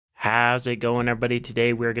How's it going, everybody?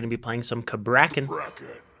 Today we're going to be playing some Cabrakan.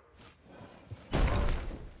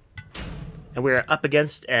 And we're up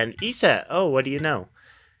against an ESET. Oh, what do you know?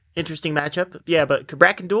 Interesting matchup. Yeah, but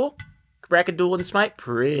Cabrakan Duel? Cabrakan Duel and Smite?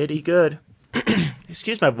 Pretty good.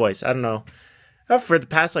 Excuse my voice. I don't know. For the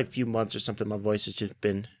past few months or something, my voice has just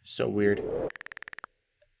been so weird.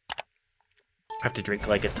 I have to drink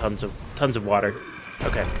tons of water.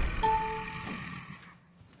 Okay.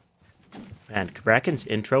 Man, Cabrakan's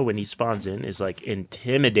intro when he spawns in is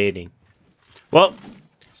intimidating. Well,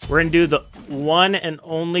 we're gonna do the one and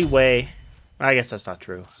only way. I guess that's not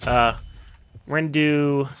true. We're gonna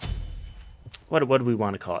do what do we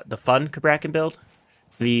want to call it? The fun Cabrakan build,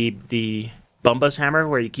 the Bumba's hammer,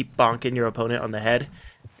 where you keep bonking your opponent on the head,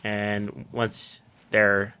 and once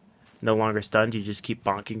they're no longer stunned, you just keep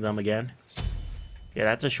bonking them again. Yeah,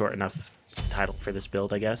 that's a short enough title for this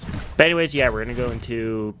build, I guess. But anyways, yeah, we're gonna go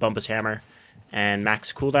into Bumba's hammer and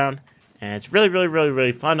max cooldown, and it's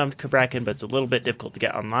really fun on Cabrakan, but it's a little bit difficult to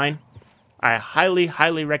get online. I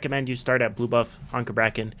highly recommend you start at blue buff on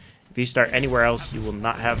Cabrakan. If you start anywhere else, you will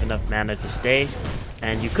not have enough mana to stay,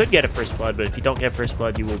 and you could get a first blood, but if you don't get first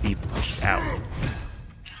blood, you will be pushed out.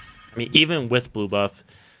 I mean, even with blue buff,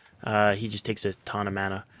 he just takes a ton of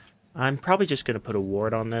mana. I'm probably just gonna put a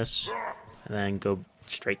ward on this and then go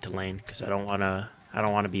straight to lane, because I don't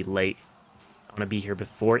wanna be late. I want to be here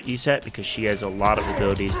before ESET because she has a lot of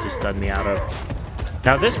abilities to stun me out of.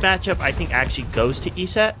 Now this matchup I think actually goes to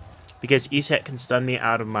ESET because ESET can stun me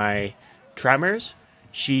out of my tremors.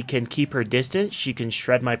 She can keep her distance. She can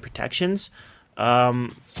shred my protections.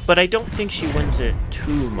 But I don't think she wins it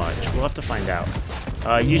too much. We'll have to find out.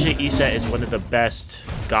 Usually ESET is one of the best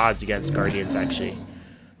gods against Guardians actually.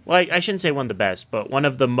 Well, I shouldn't say one of the best, but one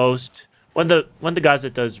of the most... One of the guys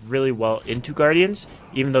that does really well into Guardians,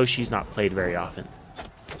 even though she's not played very often.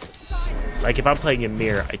 Like, if I'm playing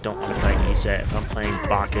Ymir, I don't want to fight ESET. If I'm playing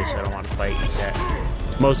Bacchus, I don't want to fight ESET.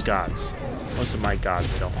 Most of my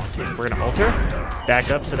gods, I don't want to. We're going to ult her,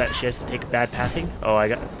 back up so that she has to take a bad pathing. Oh,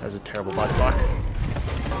 that was a terrible body block.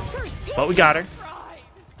 But we got her.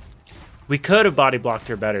 We could have body blocked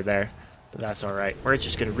her better there, but that's alright. We're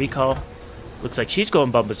just going to recall. Looks like she's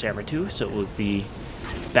going Bumba's hammer too, so it will be...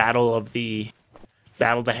 Battle of the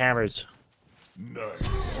hammers.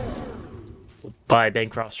 Nice. We'll buy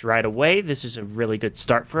Bancrofts right away. This is a really good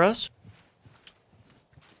start for us.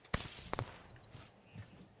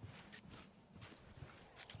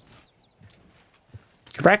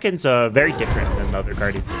 Cabrakan's very different than the other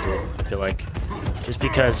Guardians of Duel, I feel like. Just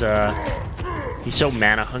because he's so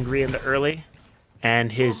mana hungry in the early,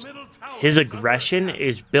 and his aggression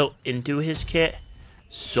is built into his kit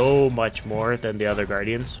so much more than the other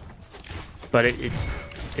Guardians, but it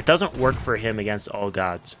doesn't work for him against all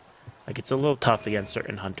gods. Like, it's a little tough against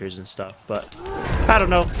certain hunters and stuff, but I don't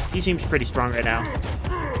know. He seems pretty strong right now.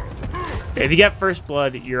 If you get first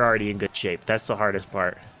blood, you're already in good shape. That's the hardest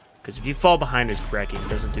part, because if you fall behind his Cabrakan, he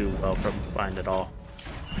doesn't do well from behind at all.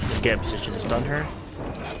 Just get in position to stun her.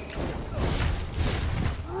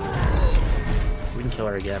 We can kill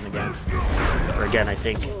her again, or again, I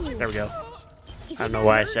think. There we go. I don't know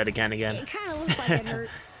why I said again. It kind of looks like it hurt.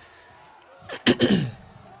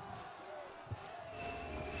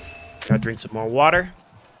 Gotta drink some more water.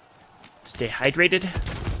 Stay hydrated.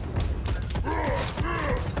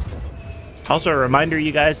 Also, a reminder,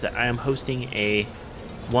 you guys, that I am hosting a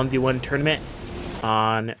 1v1 tournament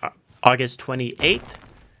on August 28th,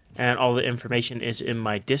 and all the information is in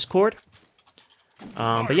my Discord.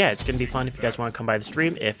 But yeah, it's gonna be fun if you guys want to come by the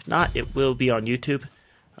stream. If not, it will be on YouTube.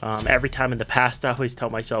 Every time in the past, I always tell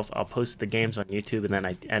myself I'll post the games on YouTube, and then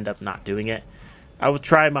I end up not doing it. I will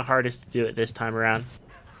try my hardest to do it this time around,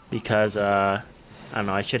 because, I don't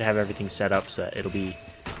know, I should have everything set up so that it'll be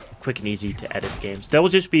quick and easy to edit games. There will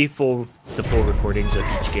just be the full recordings of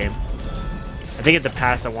each game. I think in the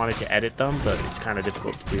past I wanted to edit them, but it's kind of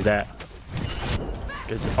difficult to do that,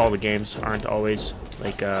 because all the games aren't always,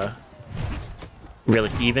 really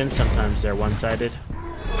even. Sometimes they're one-sided.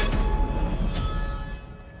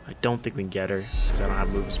 I don't think we can get her because I don't have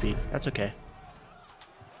move speed. That's okay.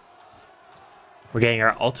 We're getting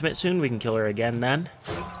our ultimate soon. We can kill her again then,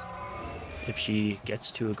 if she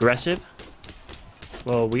gets too aggressive.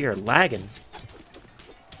 Well, we are lagging.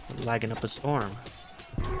 We're lagging up a storm.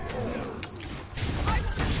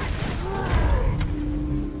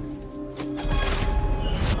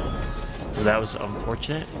 Well, that was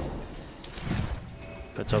unfortunate,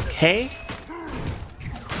 but it's okay.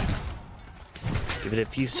 Give it a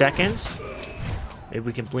few seconds. Maybe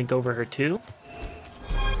we can blink over her too.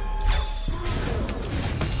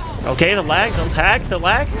 Okay, the lag.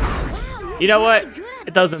 You know what?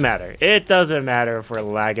 It doesn't matter. It doesn't matter if we're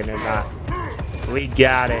lagging or not. We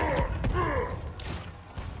got it.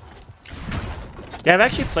 Yeah, I've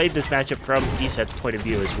actually played this matchup from ESET's point of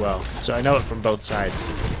view as well, so I know it from both sides.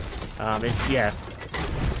 Yeah,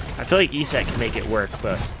 I feel like ESET can make it work,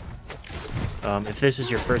 but if this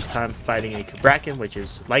is your first time fighting a Cabrakan, which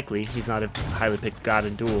is likely, he's not a highly picked god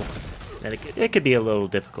in Duel, then it could be a little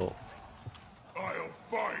difficult. I'll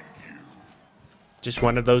find you. Just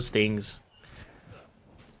one of those things.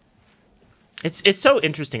 It's so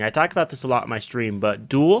interesting. I talk about this a lot in my stream, but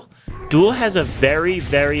Duel has a very,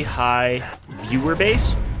 very high viewer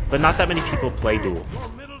base, but not that many people play Duel.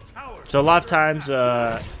 So a lot of times,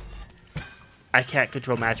 I can't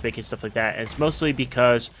control matchmaking, stuff like that, and it's mostly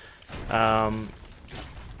because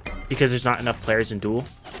there's not enough players in Duel.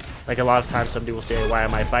 Like, a lot of times somebody will say, why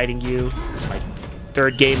am I fighting you? It's my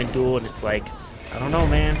third game in Duel, and it's like, I don't know,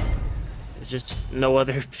 man. There's just no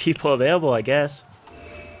other people available, I guess.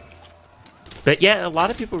 But yeah, a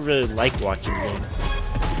lot of people really like watching the game.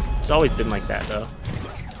 It's always been like that, though.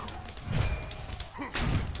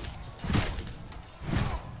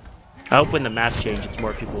 I hope when the map changes,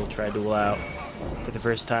 more people will try Duel out for the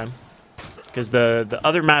first time. Because the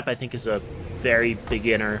other map, I think, is a very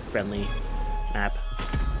beginner-friendly map.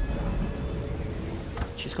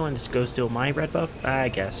 She's going to go steal my red buff? I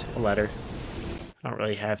guess. I'll let her. I don't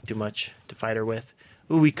really have too much to fight her with.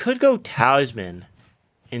 Ooh, we could go Talisman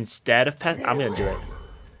instead of Pest. I'm going to do it.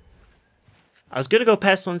 I was going to go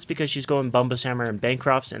Pestilence because she's going Bumbus Hammer and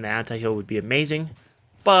Bancrofts, and the anti-heal would be amazing.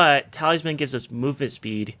 But Talisman gives us movement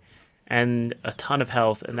speed and a ton of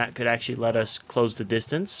health, and that could actually let us close the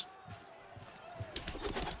distance.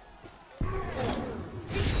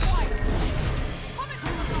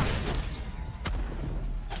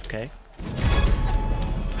 Okay.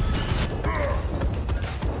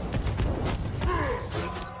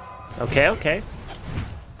 Okay, okay.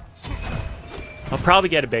 I'll probably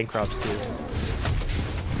get a Bancrofts too.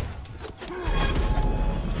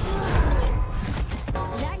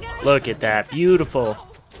 Look at that. Beautiful.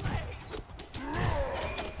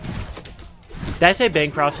 Did I say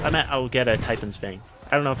Bancrofts? I meant I will get a Titan's Fang.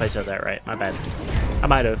 I don't know if I said that right. My bad. I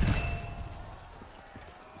might have.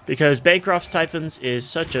 Because Bancroft's Typhons is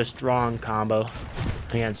such a strong combo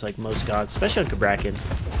against like most gods, especially on Cabrakan,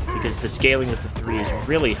 because the scaling with the 3 is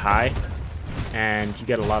really high, and you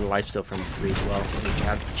get a lot of lifesteal from the 3 as well when you're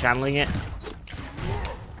channeling it.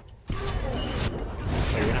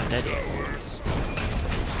 Oh, you're not dead yet.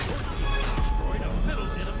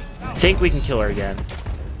 I think we can kill her again,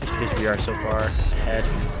 just because we are so far ahead.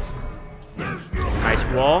 Nice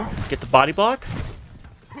wall. Get the body block.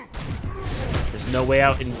 There's no way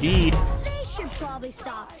out indeed. They should probably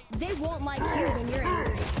stop. They won't like you when you're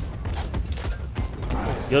angry.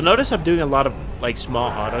 You'll notice I'm doing a lot of like small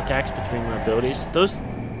auto attacks between my abilities.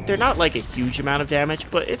 They're not like a huge amount of damage,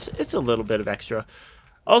 but it's a little bit of extra.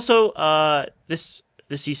 Also, this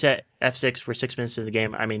ESET F6 for 6 minutes in the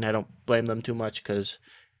game. I mean, I don't blame them too much because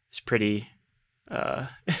it's pretty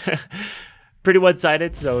pretty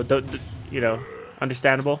one-sided. So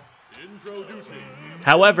understandable.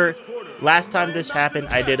 However, last time this happened,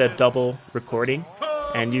 I did a double recording,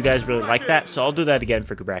 and you guys really like that, so I'll do that again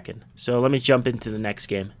for Cabrakan. So let me jump into the next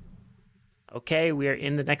game. Okay, we are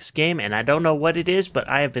in the next game, and I don't know what it is, but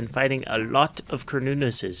I have been fighting a lot of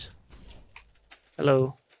Cornunuses.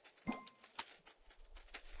 Hello.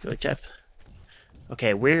 Go, Jeff.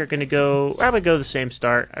 Okay, I'm gonna go the same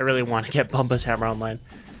start. I really want to get Bumbus Hammer online.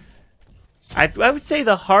 I would say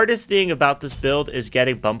the hardest thing about this build is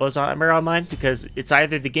getting Bumbus Hammer online, because it's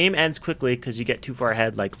either the game ends quickly because you get too far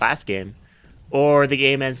ahead like last game, or the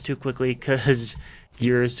game ends too quickly because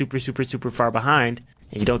you're super, super, super far behind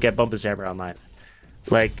and you don't get Bumbus Hammer online.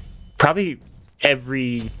 Like, probably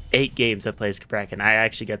every 8 games I play as Cabrakan, I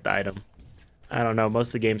actually get the item. I don't know, most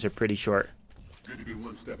of the games are pretty short.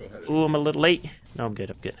 Ooh, I'm a little late. No, I'm good,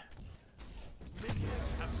 I'm good.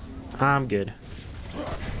 I'm good.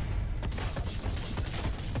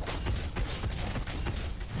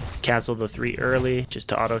 Cancel the 3 early just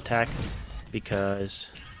to auto attack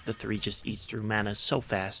because the 3 just eats through mana so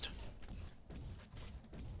fast.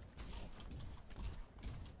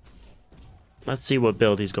 Let's see what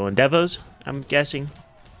build he's going. Devos, I'm guessing.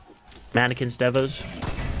 Mannequins Devos.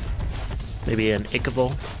 Maybe an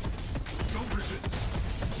Ichabod.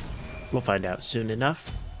 We'll find out soon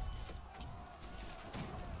enough.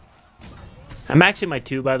 I'm maxing my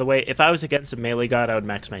 2, by the way. If I was against a melee god, I would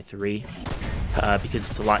max my 3. Because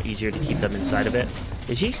it's a lot easier to keep them inside of it.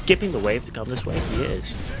 Is he skipping the wave to come this way? He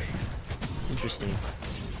is. Interesting.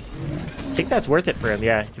 I think that's worth it for him,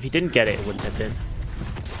 yeah. If he didn't get it, it wouldn't have been.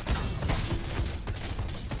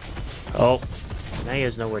 Oh. Now he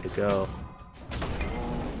has nowhere to go.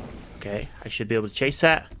 Okay, I should be able to chase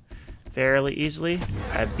that fairly easily.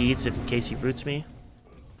 I have beads if in case he roots me.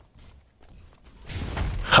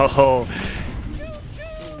 Oh,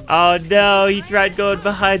 oh no! He tried going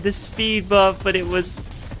behind the speed buff, but it was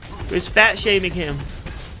fat shaming him.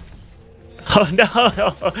 Oh no!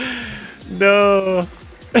 No!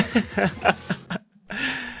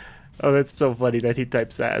 Oh, that's so funny that he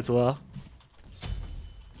types that as well.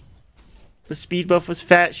 The speed buff was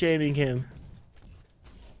fat shaming him.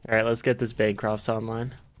 All right, let's get this Bancrofts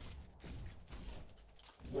online.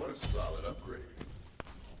 What a solid upgrade.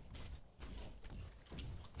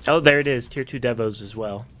 Oh, there it is. Tier 2 Devos as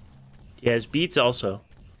well. He has beats also.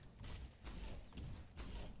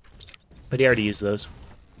 But he already used those.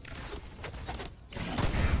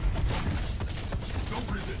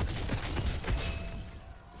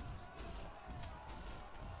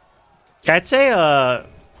 I'd say,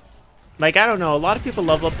 like, I don't know. A lot of people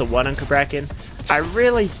level up the 1 on Cabrakan. I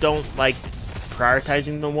really don't like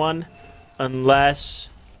prioritizing the 1 unless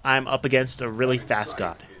I'm up against a really fast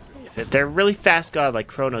god. If they're really fast god like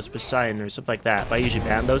Kronos, Poseidon, or something like that, if I usually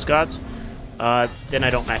ban those gods, then I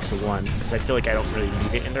don't max the 1 because I feel like I don't really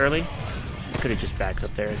need it in the early. I could have just backed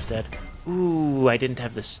up there instead. Ooh, I didn't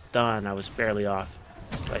have the stun. I was barely off.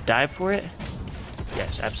 Do I dive for it?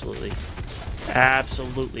 Yes, absolutely.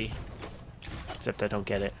 Absolutely. Except I don't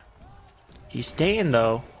get it. He's staying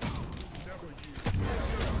though.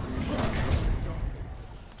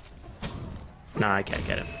 No, I can't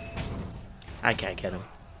get him. I can't get him.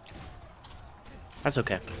 That's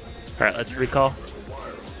okay. Alright, let's recall.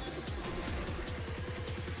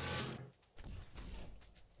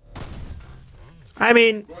 I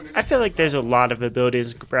mean, I feel like there's a lot of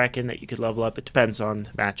abilities in Cabrakan that you could level up. It depends on the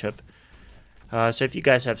matchup. So if you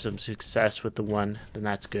guys have some success with the 1, then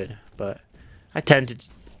that's good. But I tend to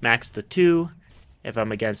max the 2 if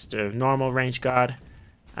I'm against a normal range god.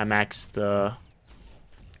 I max the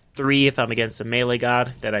 3 if I'm against a melee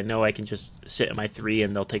god that I know I can just sit in my 3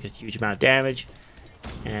 and they'll take a huge amount of damage.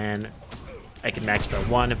 And I can max my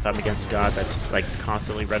 1 if I'm against a god that's like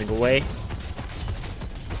constantly running away.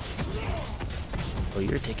 Oh,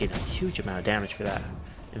 you're taking a huge amount of damage for that.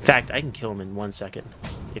 In fact, I can kill him in 1 second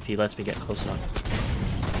if he lets me get close enough.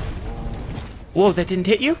 Whoa, that didn't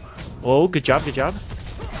hit you? Oh, good job, good job.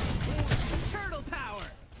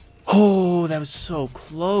 Oh, that was so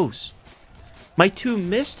close. My 2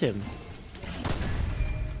 missed him.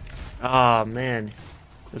 Oh, man.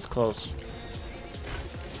 That's close.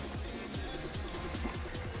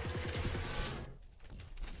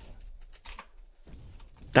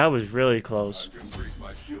 That was really close.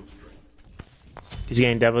 He's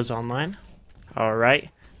getting Devos online. Alright.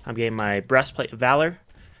 I'm getting my Breastplate of Valor.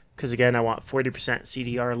 Because again, I want 40%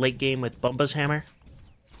 CDR late game with Bumba's Hammer.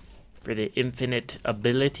 For the infinite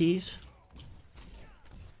abilities.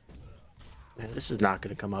 Man, this is not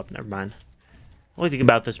going to come up. Never mind. The only thing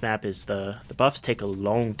about this map is the buffs take a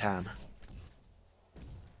long time.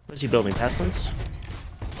 What is he building? Pestilence?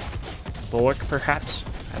 Bulwark, perhaps?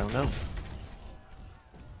 I don't know.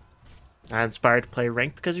 Not inspired to play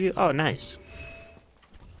ranked because of you? Oh, nice.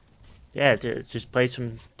 Yeah, just play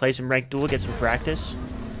some ranked duel, get some practice.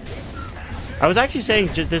 I was actually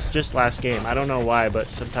saying just last game. I don't know why, but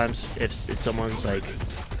sometimes if someone's like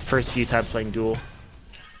first few times playing duel,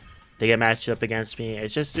 they get matched up against me.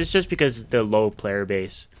 It's just because the low player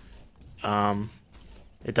base.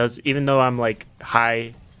 It does, even though I'm like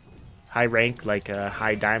high rank, like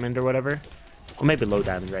high diamond or whatever. Well, maybe low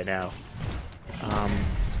diamond right now.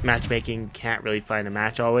 Matchmaking can't really find a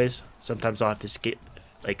match always. Sometimes I'll have to sit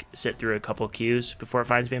through a couple queues before it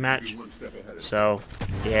finds me a match. So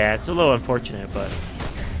yeah, it's a little unfortunate, but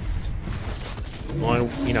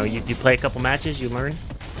you know, you play a couple matches, you learn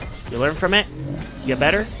from it, you get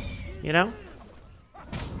better, you know.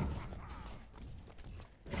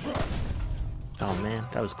 Oh man,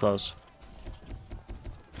 that was close.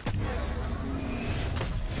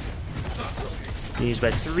 Use by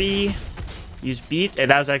 3. Use beats,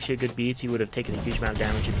 and that was actually a good beats. He would have taken a huge amount of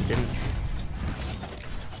damage if he didn't.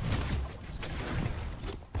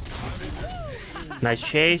 Nice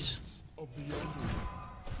chase.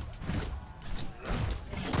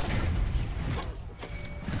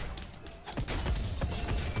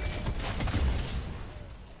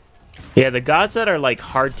 Yeah, the gods that are like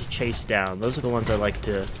hard to chase down, those are the ones I like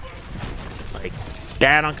to like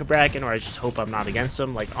ban on Cabrakan, or I just hope I'm not against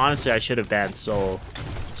them. Like honestly, I should have banned Soul.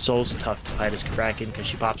 Soul's tough to fight as Cabrakan because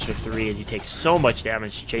she pops her 3 and you take so much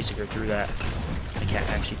damage chasing her through that. I can't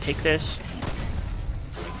actually take this.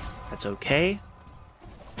 That's okay.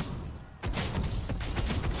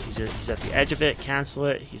 He's at the edge of it. Cancel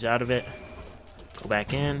it. He's out of it. Go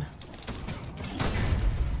back in.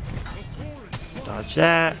 Dodge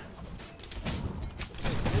that.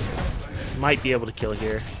 Might be able to kill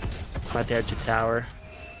here. I'm at the edge of tower.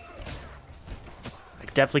 I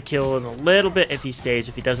could definitely kill in a little bit if he stays.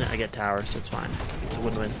 If he doesn't, I get tower, so it's fine. It's a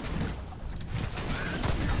win-win.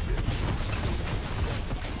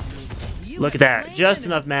 Look at that. Just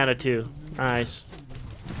enough mana, too. Nice.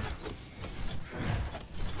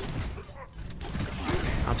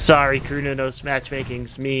 I'm sorry, Kurunos.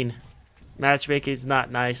 Matchmaking's mean. Matchmaking's not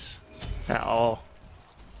nice at all.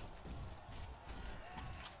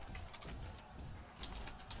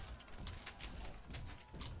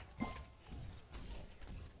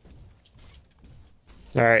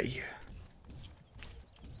 Alright.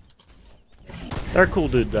 They're a cool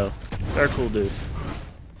dude, though. They're a cool dude.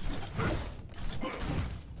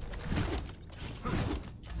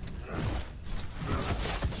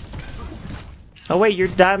 Oh, wait, you're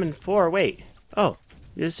Diamond 4. Wait. Oh,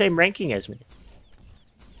 you're the same ranking as me.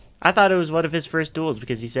 I thought it was one of his first duels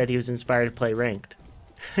because he said he was inspired to play ranked.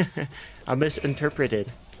 I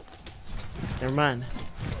misinterpreted. Never mind.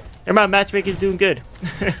 Never mind, matchmaking's doing good.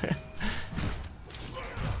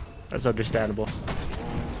 That's understandable.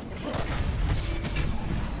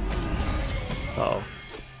 Uh-oh.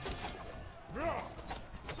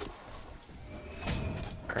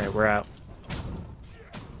 Alright, we're out.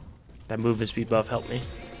 That movement speed buff helped me.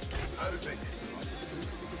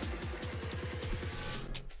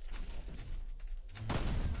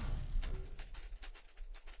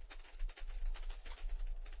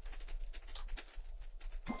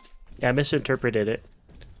 Yeah, I misinterpreted it.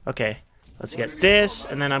 Okay, let's get this,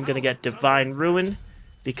 and then I'm going to get Divine Ruin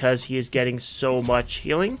because he is getting so much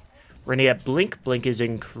healing. We're going to get Blink. Blink is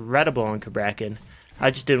incredible on Cabrakan.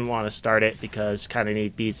 I just didn't want to start it because kind of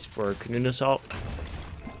need beats for Canoe Assault.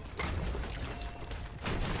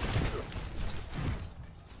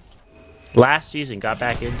 Last season, got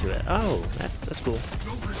back into it. Oh, that's cool.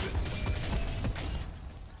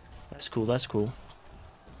 That's cool, that's cool.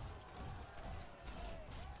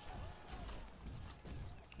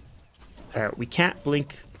 Alright, we can't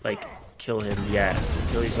blink, like, kill him yet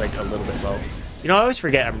until he's, like, a little bit low. You know, I always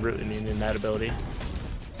forget I'm rooting in that ability.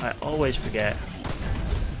 I always forget.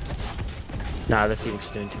 Nah, the Phoenix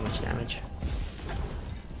is doing too much damage.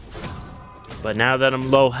 But now that I'm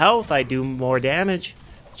low health, I do more damage.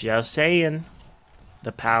 Just saying.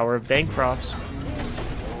 The power of Bancrofts.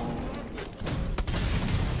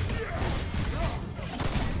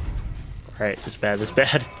 Alright, this is bad, this is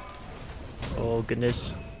bad. Oh,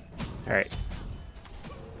 goodness. Alright.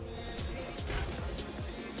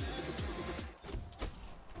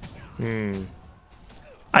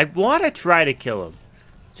 I want to try to kill him.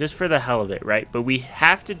 Just for the hell of it, right? But we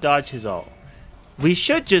have to dodge his ult. We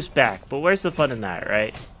should just back, but where's the fun in that,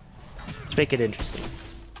 right? Let's make it interesting.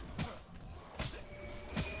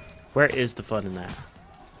 Where is the fun in that?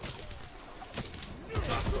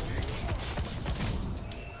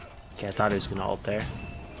 Okay, I thought he was going to ult there.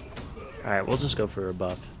 Alright, we'll just go for a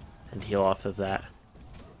buff and heal off of that.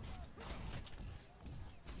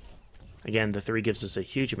 Again, the 3 gives us a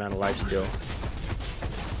huge amount of life steal.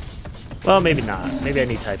 Well, maybe not. Maybe I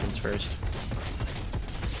need Typhons first.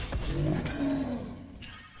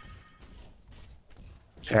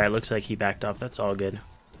 Alright, looks like he backed off. That's all good.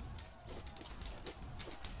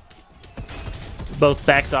 Both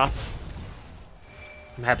backed off.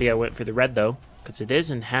 I'm happy I went for the red, though, because it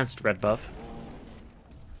is enhanced red buff.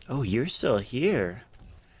 Oh, you're still here.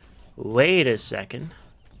 Wait a second.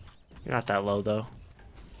 You're not that low, though.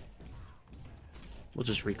 We'll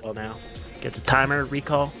just recall now. Get the timer,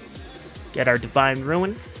 recall. Get our Divine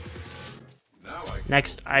Ruin.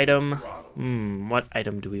 Next item. What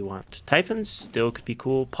item do we want? Typhons still could be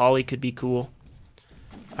cool. Poly could be cool.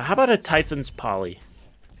 How about a Typhons Poly?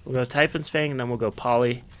 We'll go Typhon's Fang, and then we'll go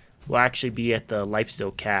Poly. We'll actually be at the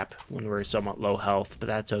lifesteal cap when we're somewhat low health, but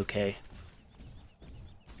that's okay.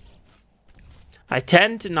 I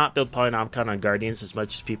tend to not build Polynomicon on Guardians as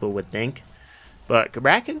much as people would think, but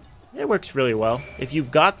Cabrakan, it works really well. If you've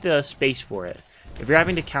got the space for it. If you're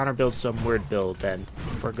having to counter build some weird build, then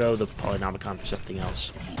forgo the Polynomicon for something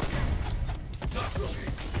else.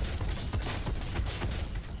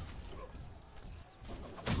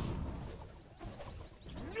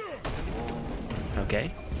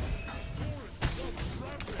 Okay.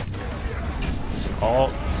 Some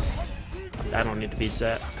ult. I don't need to beat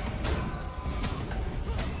that.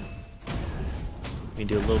 We can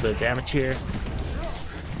do a little bit of damage here.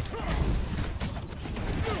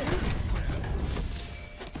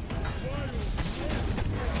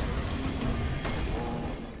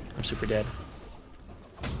 I'm super dead.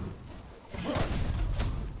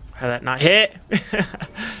 How that not hit?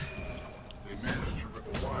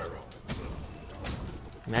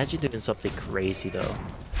 Imagine doing something crazy though.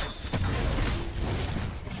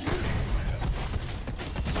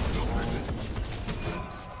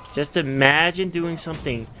 Just imagine doing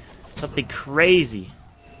something crazy.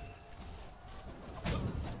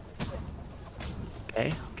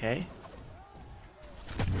 Okay, okay.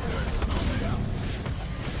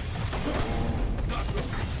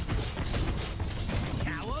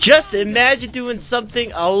 Just imagine doing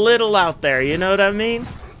something a little out there, you know what I mean?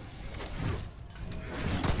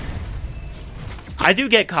 I do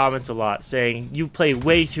get comments a lot saying you play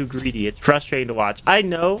way too greedy. It's frustrating to watch. I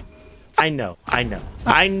know.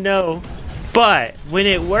 But when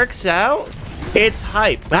it works out, it's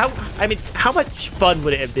hype. I mean, how much fun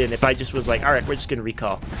would it have been if I just was like, all right, we're just going to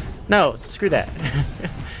recall. No, screw that.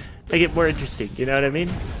 Make it more interesting. You know what I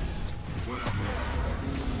mean?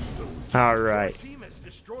 All right.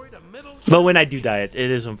 But when I do die, it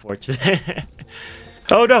is unfortunate.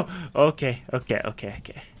 Oh, no. Okay.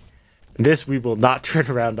 This we will not turn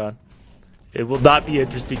around on. It will not be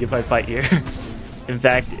interesting if I fight here. In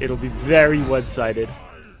fact, it'll be very one-sided.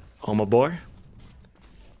 I'm a boar.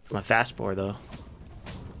 I'm a fast boar, though.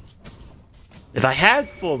 If I had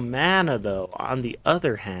full mana, though, on the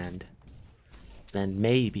other hand, then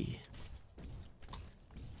maybe.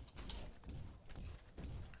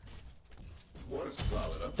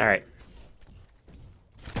 Alright.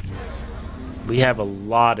 We have a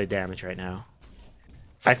lot of damage right now.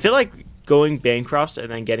 I feel like going Bancrofts and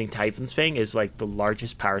then getting Typhon's Fang is like the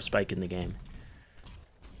largest power spike in the game.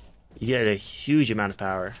 You get a huge amount of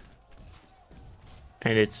power.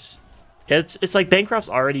 And it's like Bancrofts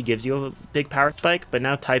already gives you a big power spike, but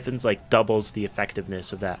now Typhon's like doubles the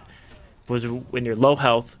effectiveness of that. Because when you're low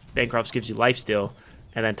health, Bancrofts gives you lifesteal,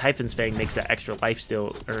 and then Typhon's Fang makes that extra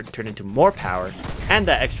lifesteal or turn into more power, and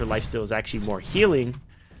that extra lifesteal is actually more healing.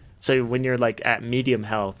 So when you're like at medium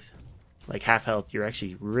health, like half health, you're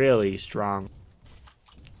actually really strong.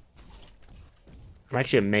 I'm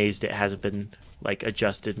actually amazed it hasn't been like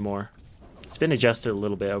adjusted more. It's been adjusted a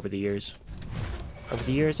little bit over the years. Over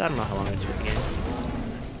the years? I don't know how long it's been the game.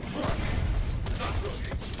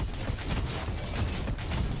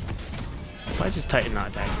 Why is this Titan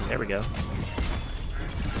not attacking? There we go.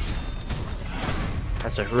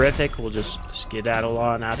 That's a horrific. We'll just skedaddle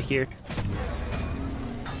on out of here.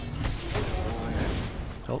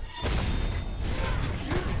 Oh.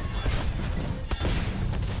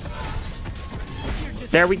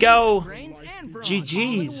 There we go.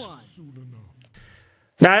 GG's.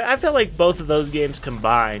 Now, I feel like both of those games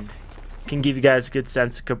combined can give you guys a good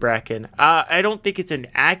sense of Cabrakan. I don't think it's an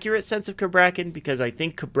accurate sense of Cabrakan because I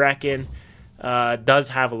think Cabrakan does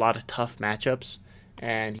have a lot of tough matchups,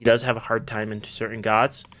 and he does have a hard time into certain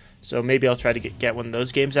gods. So maybe I'll try to get one of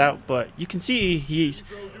those games out. But you can see he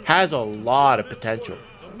has a lot of potential.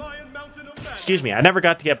 Excuse me, I never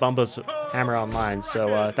got to get Bumbo's Hammer online, so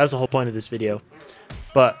that was the whole point of this video.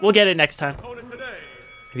 But we'll get it next time.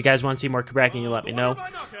 If you guys want to see more Cabrakan, you let me know.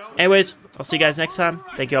 Anyways, I'll see you guys next time.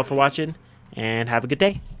 Thank you all for watching, and have a good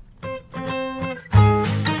day.